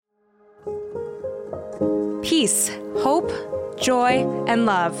peace, hope, joy, and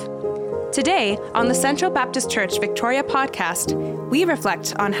love. Today, on the Central Baptist Church Victoria podcast, we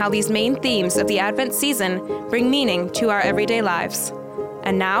reflect on how these main themes of the Advent season bring meaning to our everyday lives.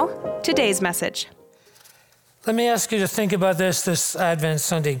 And now, today's message. Let me ask you to think about this Advent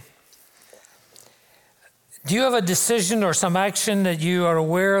Sunday. Do you have a decision or some action that you are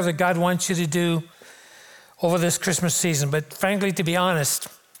aware that God wants you to do over this Christmas season? But frankly, to be honest,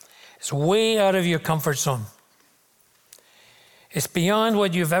 it's way out of your comfort zone. It's beyond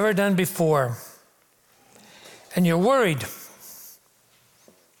what you've ever done before. And you're worried.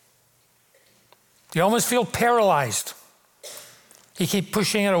 You almost feel paralyzed. You keep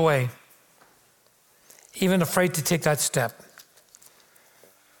pushing it away, even afraid to take that step.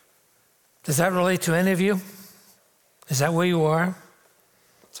 Does that relate to any of you? Is that where you are?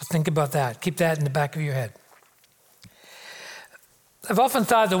 So think about that. Keep that in the back of your head. I've often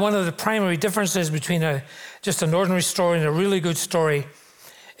thought that one of the primary differences between just an ordinary story and a really good story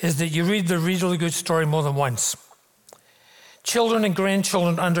is that you read the really good story more than once. Children and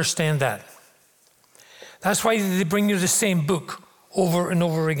grandchildren understand that. That's why they bring you the same book over and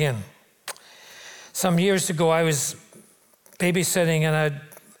over again. Some years ago, I was babysitting and a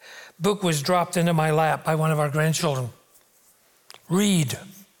book was dropped into my lap by one of our grandchildren. Read.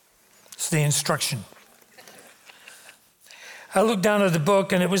 It's the instruction. I looked down at the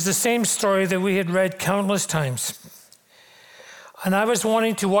book, and it was the same story that we had read countless times. And I was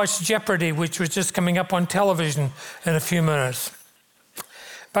wanting to watch Jeopardy, which was just coming up on television in a few minutes.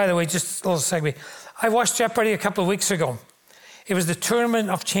 By the way, just a little segue. I watched Jeopardy a couple of weeks ago. It was the Tournament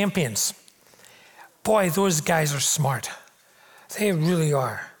of Champions. Boy, those guys are smart. They really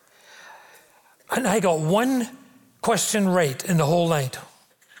are. And I got one question right in the whole night.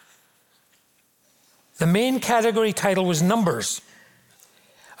 The main category title was numbers,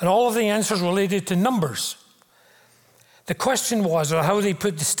 and all of the answers related to numbers. The question was, or how they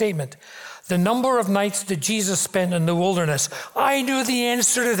put the statement, the number of nights that Jesus spent in the wilderness. I knew the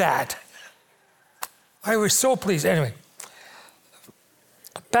answer to that. I was so pleased. Anyway,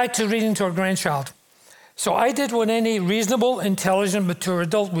 back to reading to our grandchild. So I did what any reasonable, intelligent, mature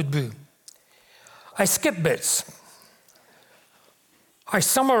adult would do. I skipped bits. I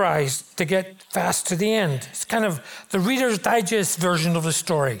summarized to get fast to the end. It's kind of the Reader's Digest version of the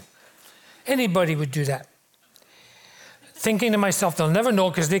story. Anybody would do that. Thinking to myself, they'll never know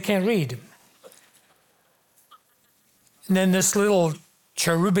because they can't read. And then this little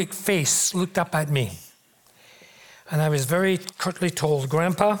cherubic face looked up at me. And I was very curtly told,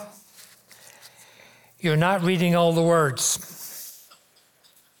 Grandpa, you're not reading all the words.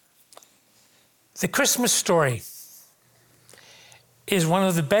 The Christmas story is one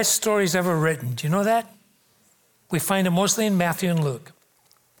of the best stories ever written. Do you know that? We find it mostly in Matthew and Luke.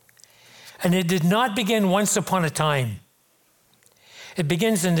 And it did not begin once upon a time. It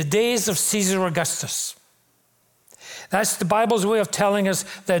begins in the days of Caesar Augustus. That's the Bible's way of telling us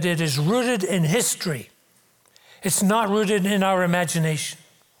that it is rooted in history. It's not rooted in our imagination.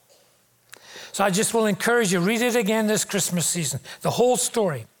 So I just will encourage you, read it again this Christmas season, the whole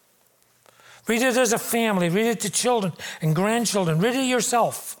story. Read it as a family, read it to children and grandchildren, read it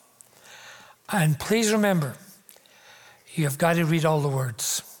yourself. And please remember, you have got to read all the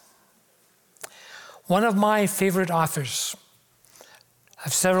words. One of my favorite authors, I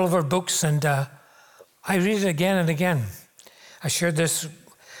have several of her books, and I read it again and again. I shared this,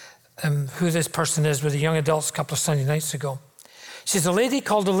 who this person is with the young adults a couple of Sunday nights ago. She's a lady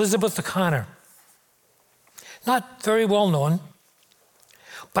called Elizabeth O'Connor. Not very well known,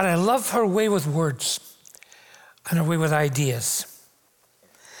 but I love her way with words and her way with ideas.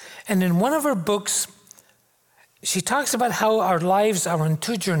 And in one of her books, she talks about how our lives are on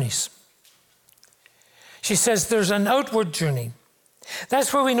two journeys. She says there's an outward journey.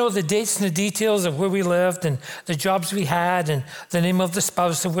 That's where we know the dates and the details of where we lived and the jobs we had and the name of the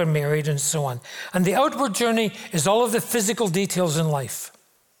spouse that we're married and so on. And the outward journey is all of the physical details in life.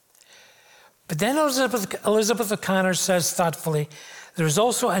 But then Elizabeth O'Connor says thoughtfully, there's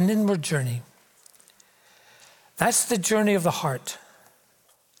also an inward journey. That's the journey of the heart.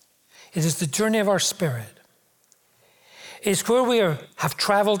 It is the journey of our spirit. It's where we have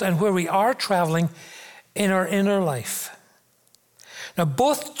traveled and where we are traveling in our inner life. Now,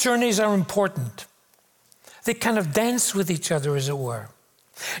 both journeys are important. They kind of dance with each other, as it were.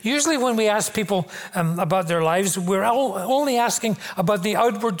 Usually when we ask people about their lives, we're only asking about the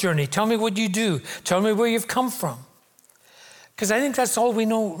outward journey. Tell me what you do. Tell me where you've come from. Because I think that's all we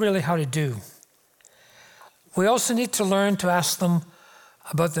know really how to do. We also need to learn to ask them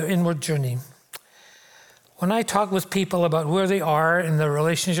about their inward journey. When I talk with people about where they are in their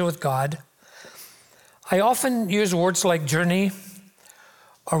relationship with God, I often use words like journey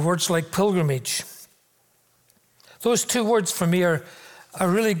or words like pilgrimage. Those two words for me are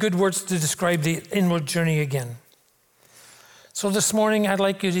really good words to describe the inward journey again. So this morning, I'd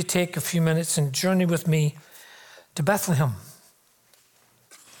like you to take a few minutes and journey with me to Bethlehem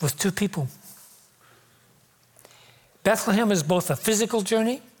with two people. Bethlehem is both a physical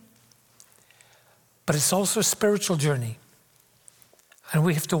journey, but it's also a spiritual journey. And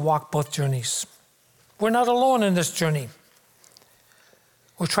we have to walk both journeys. We're not alone in this journey.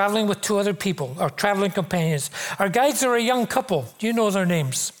 We're traveling with two other people, our traveling companions. Our guides are a young couple. Do you know their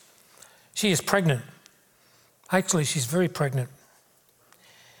names? She is pregnant. Actually, she's very pregnant.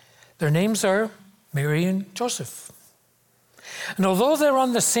 Their names are Mary and Joseph. And although they're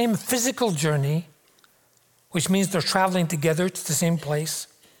on the same physical journey, which means they're traveling together to the same place,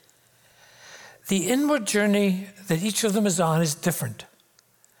 the inward journey that each of them is on is different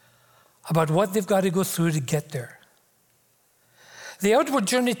about what they've got to go through to get there. The outward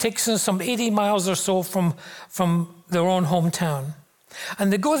journey takes them some 80 miles or so from their own hometown.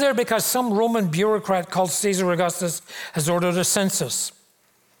 And they go there because some Roman bureaucrat called Caesar Augustus has ordered a census.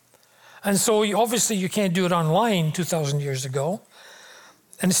 And so obviously you can't do it online 2,000 years ago.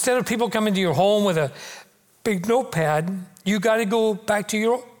 And instead of people coming to your home with a big notepad, you got to go back to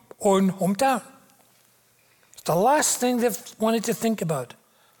your own hometown. It's the last thing they've wanted to think about,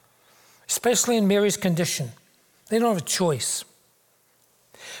 especially in Mary's condition. They don't have a choice.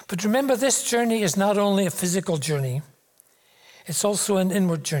 But remember, this journey is not only a physical journey, it's also an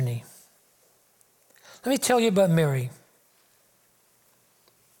inward journey. Let me tell you about Mary.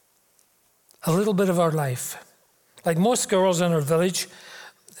 A little bit of our life. Like most girls in our village,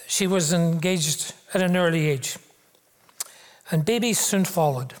 she was engaged at an early age. And babies soon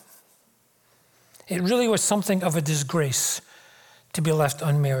followed. It really was something of a disgrace to be left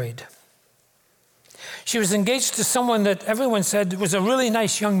unmarried. She was engaged to someone that everyone said was a really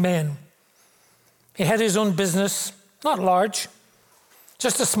nice young man. He had his own business, not large,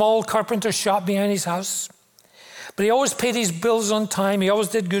 just a small carpenter shop behind his house. But he always paid his bills on time. He always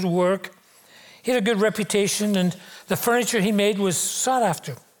did good work. He had a good reputation, and the furniture he made was sought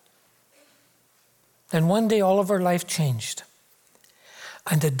after. Then one day, all of her life changed.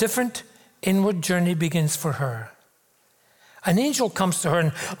 And a different inward journey begins for her. An angel comes to her,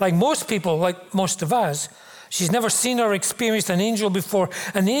 and like most people, like most of us, she's never seen or experienced an angel before,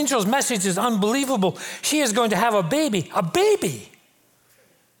 and the angel's message is unbelievable. She is going to have a baby,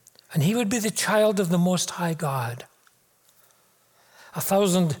 and he would be the child of the Most High God.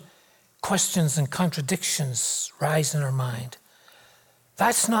 1,000 questions and contradictions rise in her mind.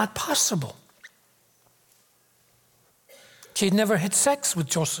 That's not possible. She'd never had sex with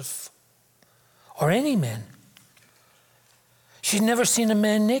Joseph or any man. She'd never seen a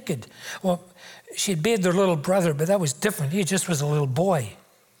man naked. Well, she'd bathed her little brother, but that was different. He just was a little boy.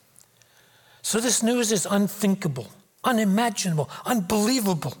 So this news is unthinkable, unimaginable,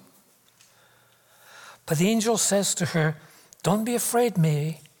 unbelievable. But the angel says to her, "Don't be afraid,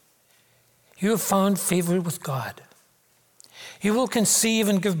 Mary. You have found favor with God. You will conceive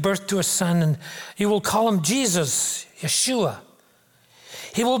and give birth to a son, and you will call him Jesus, Yeshua.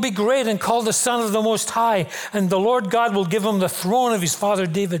 He will be great and called the Son of the Most High, and the Lord God will give him the throne of his father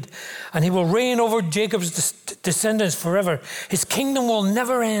David, and he will reign over Jacob's descendants forever. His kingdom will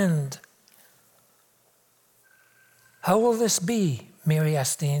never end." "How will this be?" Mary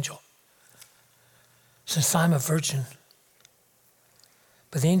asked the angel. "Since I'm a virgin."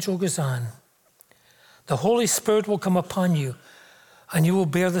 But the angel goes on. "The Holy Spirit will come upon you, and you will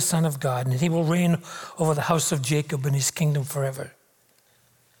bear the Son of God, and he will reign over the house of Jacob and his kingdom forever."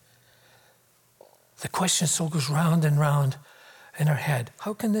 The question still goes round and round in her head.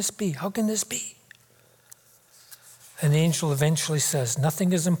 How can this be? How can this be? And the angel eventually says,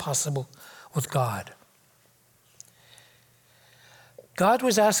 nothing is impossible with God. God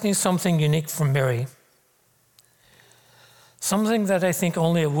was asking something unique from Mary, something that I think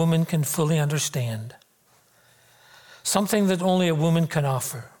only a woman can fully understand, something that only a woman can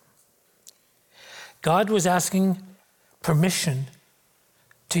offer. God was asking permission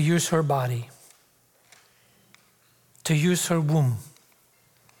to use her body, to use her womb,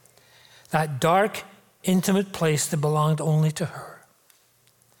 that dark, intimate place that belonged only to her.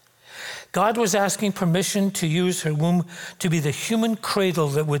 God was asking permission to use her womb to be the human cradle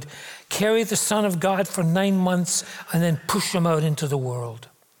that would carry the Son of God for 9 months and then push him out into the world.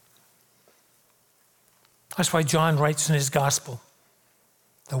 That's why John writes in his gospel,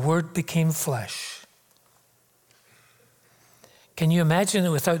 the Word became flesh. Can you imagine it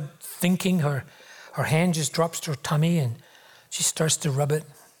without thinking? Her hand just drops to her tummy and she starts to rub it.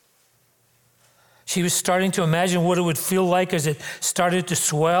 She was starting to imagine what it would feel like as it started to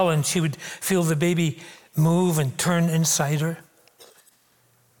swell and she would feel the baby move and turn inside her.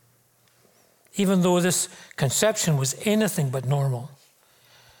 Even though this conception was anything but normal.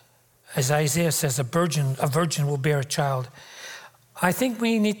 As Isaiah says, a virgin will bear a child. I think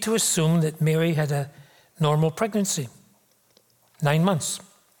we need to assume that Mary had a normal pregnancy, 9 months.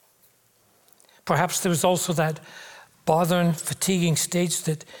 Perhaps there was also that bothering, fatiguing stage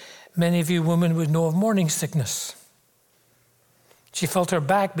that many of you women would know of morning sickness. She felt her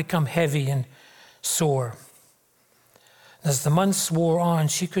back become heavy and sore. As the months wore on,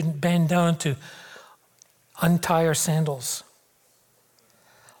 she couldn't bend down to untie her sandals.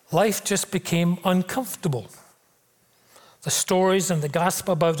 Life just became uncomfortable. The stories and the gossip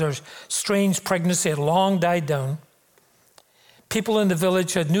about her strange pregnancy had long died down. People in the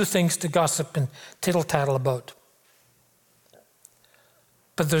village had new things to gossip and tittle-tattle about.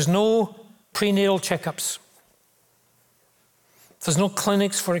 But there's no prenatal checkups. There's no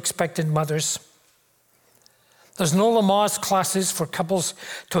clinics for expectant mothers. There's no Lamaze classes for couples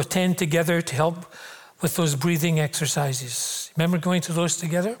to attend together to help with those breathing exercises. Remember going to those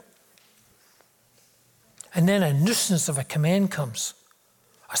together? And then a nuisance of a command comes,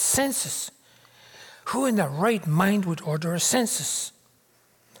 a census. Who in their right mind would order a census?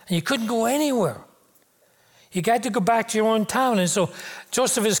 And you couldn't go anywhere. You got to go back to your own town. And so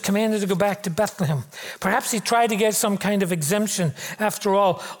Joseph is commanded to go back to Bethlehem. Perhaps he tried to get some kind of exemption. After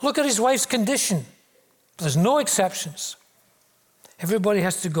all, look at his wife's condition. There's no exceptions. Everybody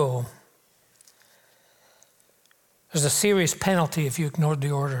has to go. There's a serious penalty if you ignored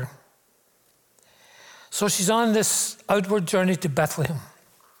the order. So she's on this outward journey to Bethlehem.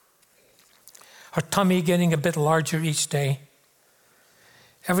 Her tummy getting a bit larger each day.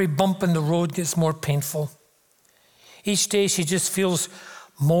 Every bump in the road gets more painful. Each day she just feels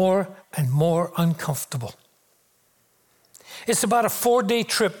more and more uncomfortable. It's about a 4-day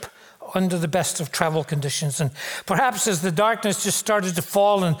trip under the best of travel conditions. And perhaps as the darkness just started to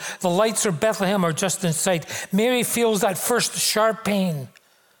fall and the lights of Bethlehem are just in sight, Mary feels that first sharp pain.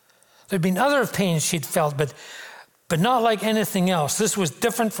 There'd been other pains she'd felt, but not like anything else. This was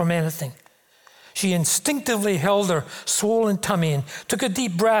different from anything. She instinctively held her swollen tummy and took a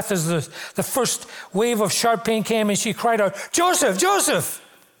deep breath as the first wave of sharp pain came, and she cried out, "Joseph, Joseph!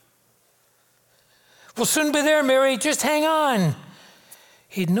 We'll soon be there, Mary. Just hang on."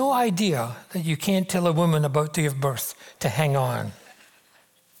 He'd no idea that you can't tell a woman about to give birth to hang on.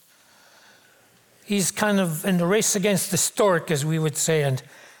 He's kind of in the race against the stork, as we would say, and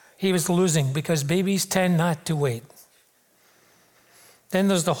he was losing because babies tend not to wait. Then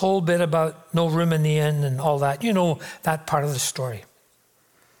there's the whole bit about no room in the inn and all that. You know that part of the story.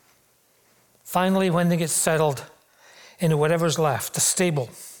 Finally, when they get settled into whatever's left, the stable,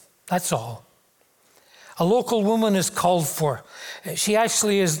 that's all. A local woman is called for. She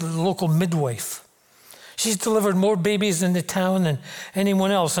actually is the local midwife. She's delivered more babies in the town than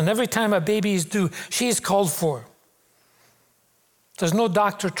anyone else. And every time a baby is due, she is called for. There's no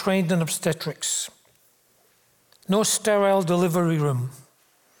doctor trained in obstetrics. No sterile delivery room.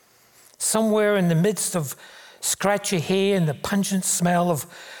 Somewhere in the midst of scratchy hay and the pungent smell of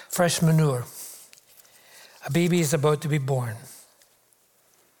fresh manure, a baby is about to be born.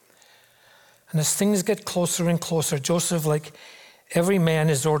 And as things get closer and closer, Joseph, like every man,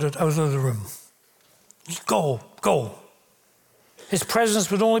 is ordered out of the room. Go, go. His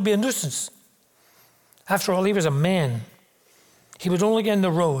presence would only be a nuisance. After all, he was a man. He would only get in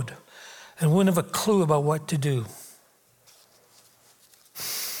the road and wouldn't have a clue about what to do.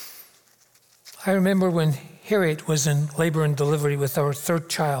 I remember when Harriet was in labor and delivery with our third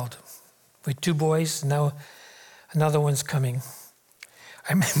child. We had 2 boys, and now another one's coming.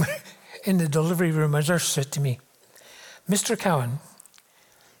 I remember in the delivery room, a nurse said to me, "Mr. Cowan,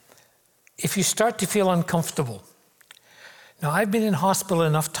 if you start to feel uncomfortable," now I've been in hospital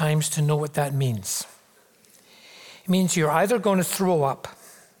enough times to know what that means. It means you're either going to throw up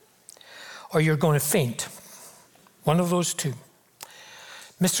or you're going to faint. One of those two.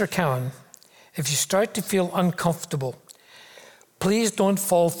 "Mr. Cowan, if you start to feel uncomfortable, please don't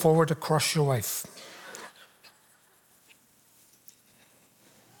fall forward across your wife.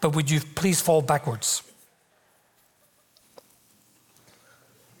 But would you please fall backwards?"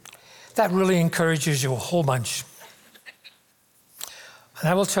 That really encourages you a whole bunch. And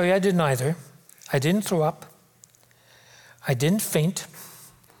I will tell you, I did neither. I didn't throw up. I didn't faint.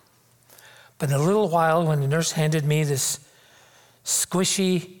 But in a little while, when the nurse handed me this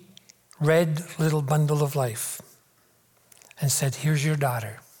squishy, red little bundle of life and said, "Here's your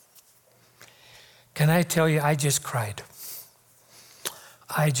daughter," can I tell you, I just cried.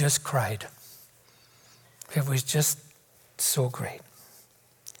 I just cried. It was just so great.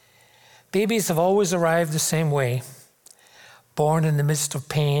 Babies have always arrived the same way, born in the midst of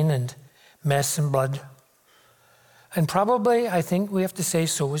pain and mess and blood. And probably, I think we have to say,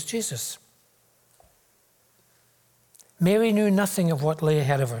 so was Jesus. Mary knew nothing of what lay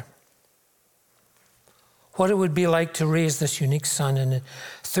ahead of her, what it would be like to raise this unique son. And in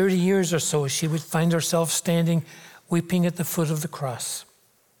 30 years or so, she would find herself standing, weeping at the foot of the cross.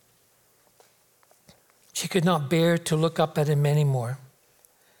 She could not bear to look up at him anymore.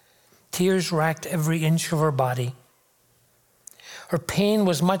 Tears racked every inch of her body. Her pain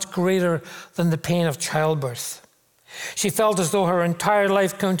was much greater than the pain of childbirth. She felt as though her entire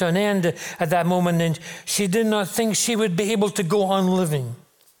life came to an end at that moment, and she did not think she would be able to go on living.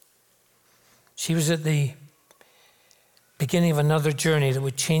 She was at the beginning of another journey that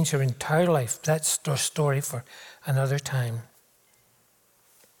would change her entire life. That's our story for another time.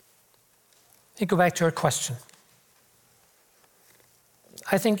 Let me go back to our question.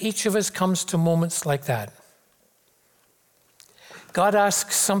 I think each of us comes to moments like that. God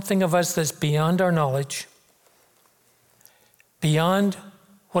asks something of us that's beyond our knowledge, beyond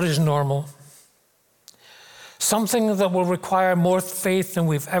what is normal, something that will require more faith than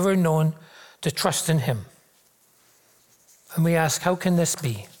we've ever known to trust in him. And we ask, how can this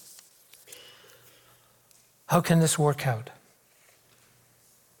be? How can this work out?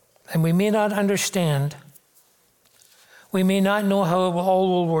 And we may not understand. We may not know how it all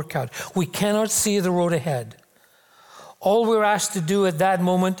will work out. We cannot see the road ahead. All we're asked to do at that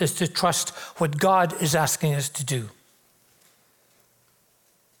moment is to trust what God is asking us to do.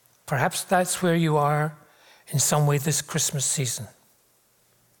 Perhaps that's where you are in some way this Christmas season.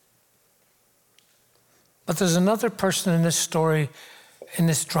 But there's another person in this story, in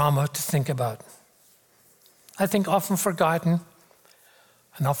this drama, to think about. I think often forgotten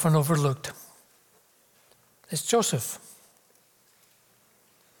and often overlooked. It's Joseph.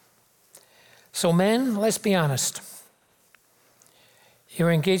 So men, let's be honest.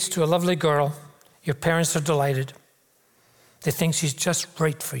 You're engaged to a lovely girl. Your parents are delighted. They think she's just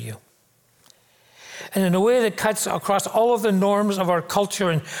right for you. And in a way that cuts across all of the norms of our culture,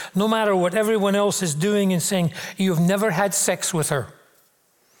 and no matter what everyone else is doing and saying, you've never had sex with her.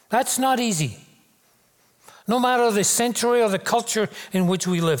 That's not easy. No matter the century or the culture in which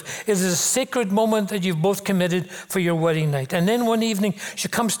we live, it is a sacred moment that you've both committed for your wedding night. And then one evening, she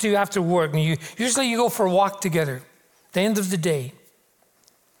comes to you after work, and usually you go for a walk together at the end of the day.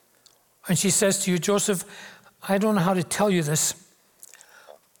 And she says to you, Joseph, I don't know how to tell you this,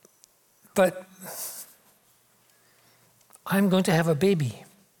 but I'm going to have a baby.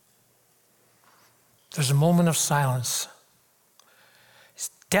 There's a moment of silence. It's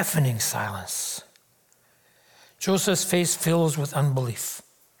deafening silence. Joseph's face fills with unbelief,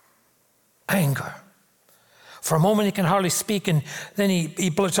 anger. For a moment, he can hardly speak, and then he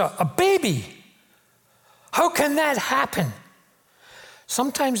blurts out, a baby? How can that happen?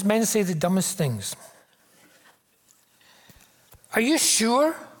 Sometimes men say the dumbest things. Are you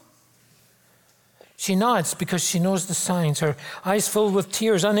sure? She nods because she knows the signs, her eyes filled with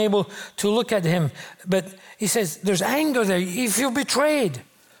tears, unable to look at him. But he says, there's anger there. You feel betrayed.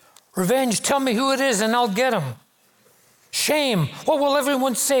 Revenge, tell me who it is and I'll get him. Shame, what will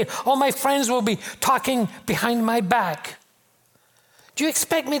everyone say? All my friends will be talking behind my back. Do you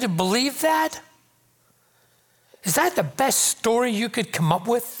expect me to believe that? Is that the best story you could come up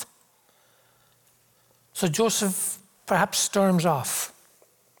with? So Joseph perhaps storms off.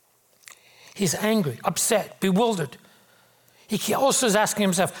 He's angry, upset, bewildered. He also is asking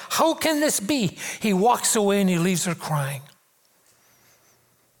himself, how can this be? He walks away and he leaves her crying.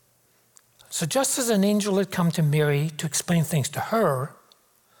 So just as an angel had come to Mary to explain things to her,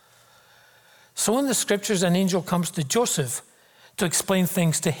 so in the scriptures an angel comes to Joseph to explain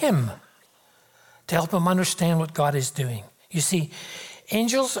things to him, to help him understand what God is doing. You see,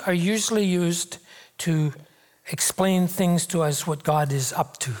 angels are usually used to explain things to us, what God is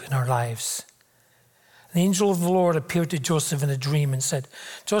up to in our lives. The angel of the Lord appeared to Joseph in a dream and said,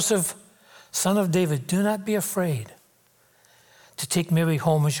 Joseph, son of David, do not be afraid to take Mary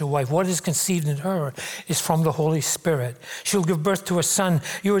home as your wife. What is conceived in her is from the Holy Spirit. She'll give birth to a son.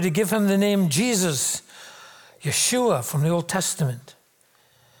 You are to give him the name Jesus, Yeshua from the Old Testament,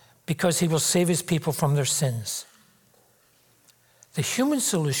 because he will save his people from their sins. The human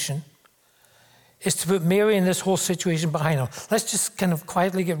solution is to put Mary in this whole situation behind him. Let's just kind of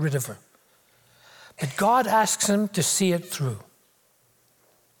quietly get rid of her. But God asks him to see it through.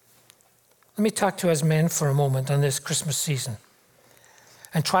 Let me talk to us men for a moment on this Christmas season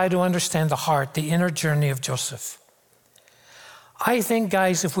and try to understand the heart, the inner journey of Joseph. I think,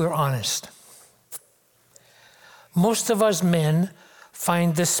 guys, if we're honest, Most of us men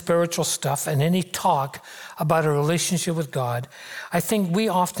find this spiritual stuff and any talk about a relationship with God, I think we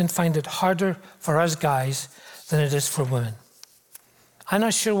often find it harder for us guys than it is for women. I'm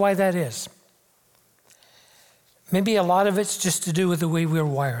not sure why that is. Maybe a lot of it's just to do with the way we're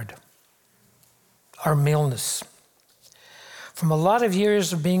wired, our maleness. From a lot of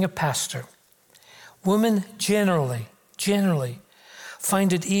years of being a pastor, women generally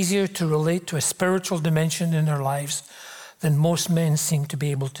find it easier to relate to a spiritual dimension in their lives than most men seem to be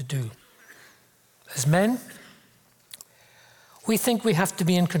able to do. As men, we think we have to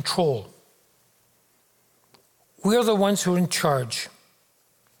be in control. We're the ones who are in charge.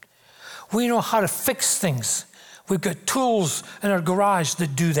 We know how to fix things. We've got tools in our garage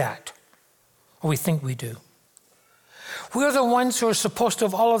that do that, or we think we do. We're the ones who are supposed to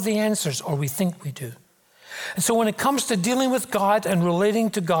have all of the answers, or we think we do. And so when it comes to dealing with God and relating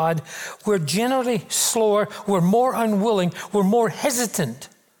to God, we're generally slower, we're more unwilling, we're more hesitant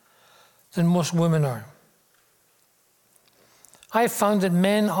than most women are. I've found that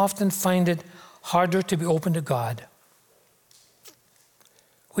men often find it harder to be open to God.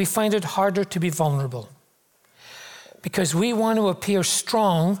 We find it harder to be vulnerable because we want to appear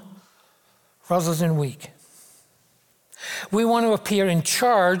strong rather than weak. We want to appear in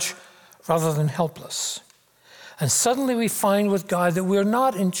charge rather than helpless. And suddenly we find with God that we're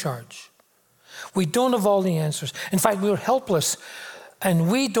not in charge. We don't have all the answers. In fact, we're helpless,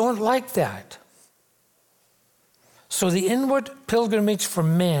 and we don't like that. So the inward pilgrimage for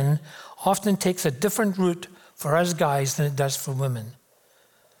men often takes a different route for us guys than it does for women.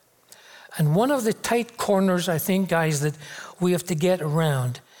 And one of the tight corners, I think, guys, that we have to get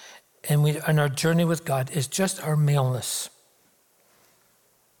around in our journey with God is just our maleness.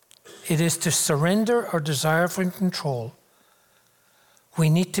 It is to surrender our desire for control. We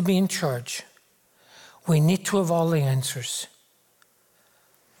need to be in charge. We need to have all the answers.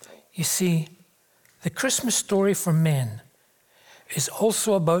 You see, the Christmas story for men is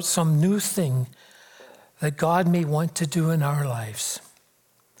also about some new thing that God may want to do in our lives.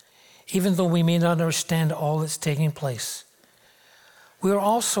 Even though we may not understand all that's taking place, we are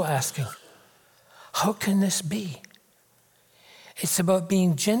also asking, how can this be? It's about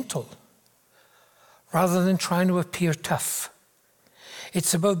being gentle rather than trying to appear tough.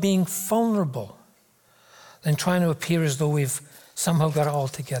 It's about being vulnerable than trying to appear as though we've somehow got it all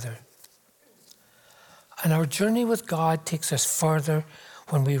together. And our journey with God takes us further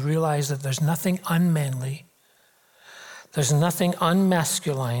when we realize that there's nothing unmanly, there's nothing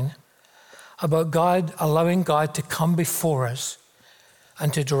unmasculine about God, allowing God to come before us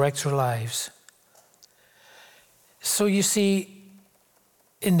and to direct our lives. So you see,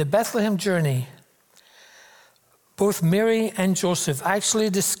 in the Bethlehem journey, both Mary and Joseph actually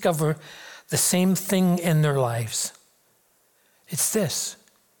discover the same thing in their lives. It's this.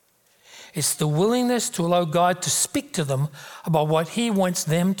 It's the willingness to allow God to speak to them about what He wants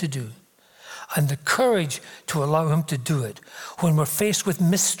them to do, and the courage to allow Him to do it when we're faced with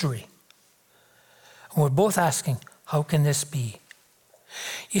mystery. And we're both asking, how can this be?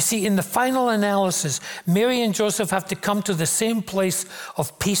 You see, in the final analysis, Mary and Joseph have to come to the same place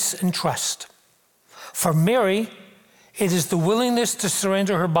of peace and trust. For Mary, it is the willingness to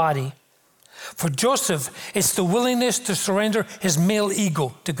surrender her body. For Joseph, it's the willingness to surrender his male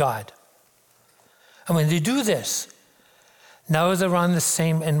ego to God. And when they do this, now they're on the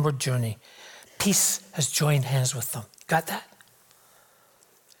same inward journey. Peace has joined hands with them. Got that?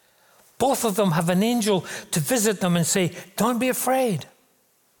 Both of them have an angel to visit them and say, don't be afraid.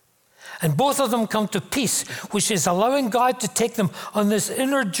 And both of them come to peace, which is allowing God to take them on this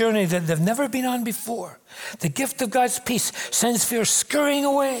inner journey that they've never been on before. The gift of God's peace sends fear scurrying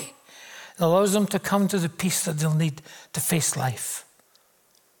away. It allows them to come to the peace that they'll need to face life.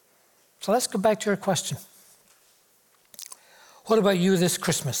 So let's go back to your question. What about you this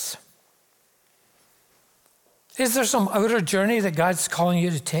Christmas? Is there some outer journey that God's calling you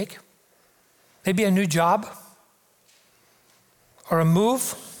to take? Maybe a new job? Or a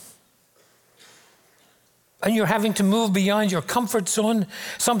move? And you're having to move beyond your comfort zone,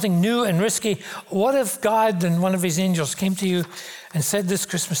 something new and risky. What if God and one of His angels came to you and said this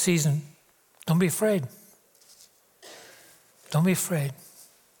Christmas season, don't be afraid. Don't be afraid.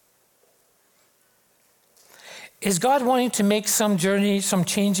 Is God wanting to make some journey, some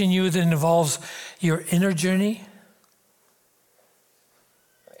change in you that involves your inner journey?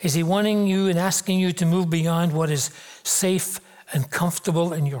 Is He wanting you and asking you to move beyond what is safe and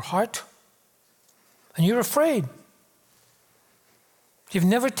comfortable in your heart? And you're afraid. You've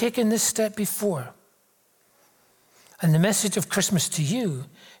never taken this step before. And the message of Christmas to you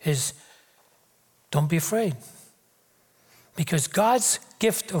is, don't be afraid. Because God's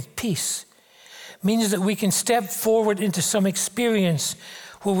gift of peace means that we can step forward into some experience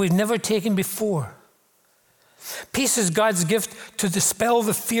where we've never taken before. Peace is God's gift to dispel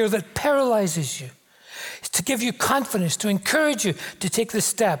the fear that paralyzes you. It's to give you confidence, to encourage you to take the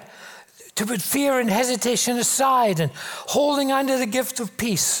step, to put fear and hesitation aside, and holding on to the gift of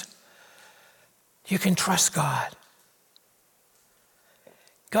peace, you can trust God.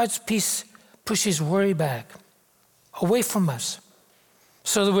 God's peace pushes worry back, away from us,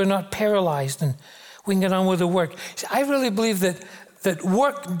 so that we're not paralyzed and we can get on with the work. See, I really believe that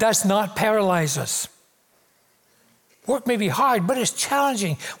work does not paralyze us. Work may be hard, but it's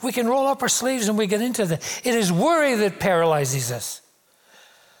challenging. We can roll up our sleeves and we get into it. It is worry that paralyzes us.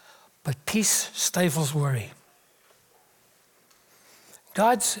 But peace stifles worry.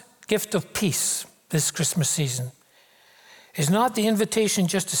 God's gift of peace this Christmas season is not the invitation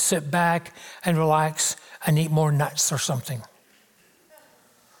just to sit back and relax and eat more nuts or something.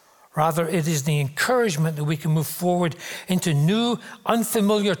 Rather, it is the encouragement that we can move forward into new,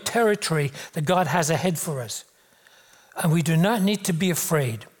 unfamiliar territory that God has ahead for us. And we do not need to be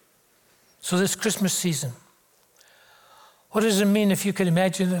afraid. So this Christmas season, what does it mean if you could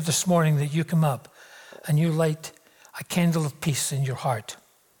imagine that this morning that you come up and you light a candle of peace in your heart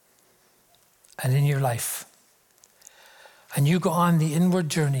and in your life, and you go on the inward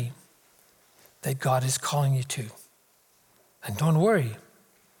journey that God is calling you to. And don't worry,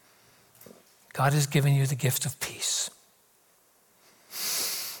 God has given you the gift of peace.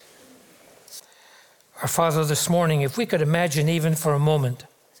 Our Father, this morning, if we could imagine even for a moment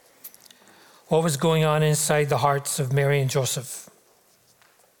what was going on inside the hearts of Mary and Joseph.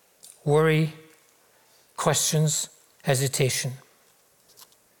 Worry, questions, hesitation.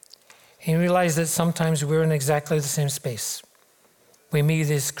 And you realize that sometimes we're in exactly the same space. We meet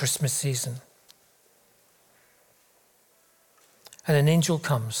this Christmas season. And an angel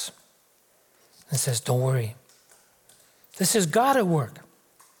comes and says, don't worry. This is God at work.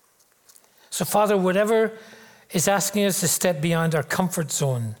 So, Father, whatever is asking us to step beyond our comfort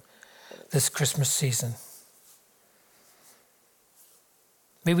zone this Christmas season,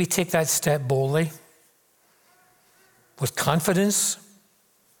 may we take that step boldly, with confidence,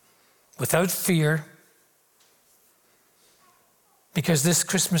 without fear, because this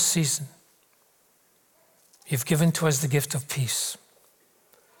Christmas season, you've given to us the gift of peace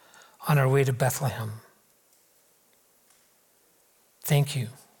on our way to Bethlehem. Thank you.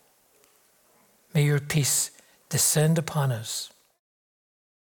 May your peace descend upon us.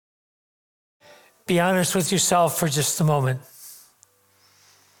 Be honest with yourself for just a moment.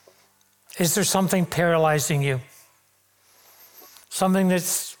 Is there something paralyzing you? Something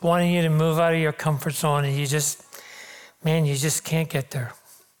that's wanting you to move out of your comfort zone and you just can't get there.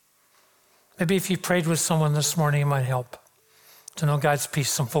 Maybe if you prayed with someone this morning, it might help to know God's peace.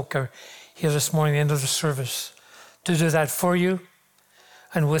 Some folk are here this morning at the end of the service to do that for you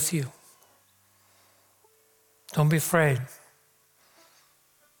and with you. Don't be afraid.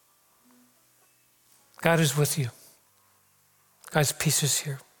 God is with you. God's peace is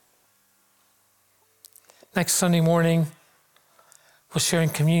here. Next Sunday morning, we'll share in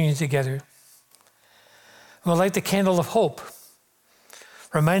communion together. We'll light the candle of hope,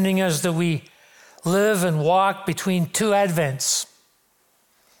 reminding us that we live and walk between two Advents.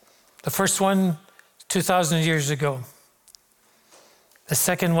 The first one, 2,000 years ago. The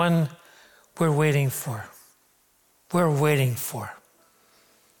second one, we're waiting for. We're waiting for.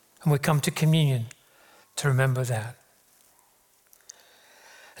 And we come to communion to remember that.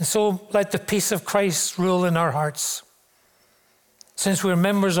 And so let the peace of Christ rule in our hearts. Since we're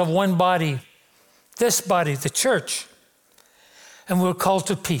members of one body, this body, the church, and we're called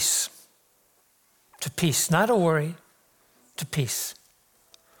to peace. To peace, not a worry, to peace.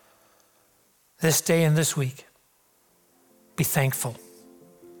 This day and this week, be thankful.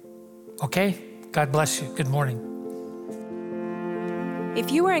 Okay? God bless you. Good morning. If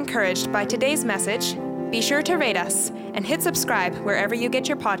you were encouraged by today's message, be sure to rate us and hit subscribe wherever you get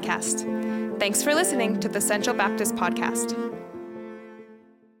your podcast. Thanks for listening to the Central Baptist Podcast.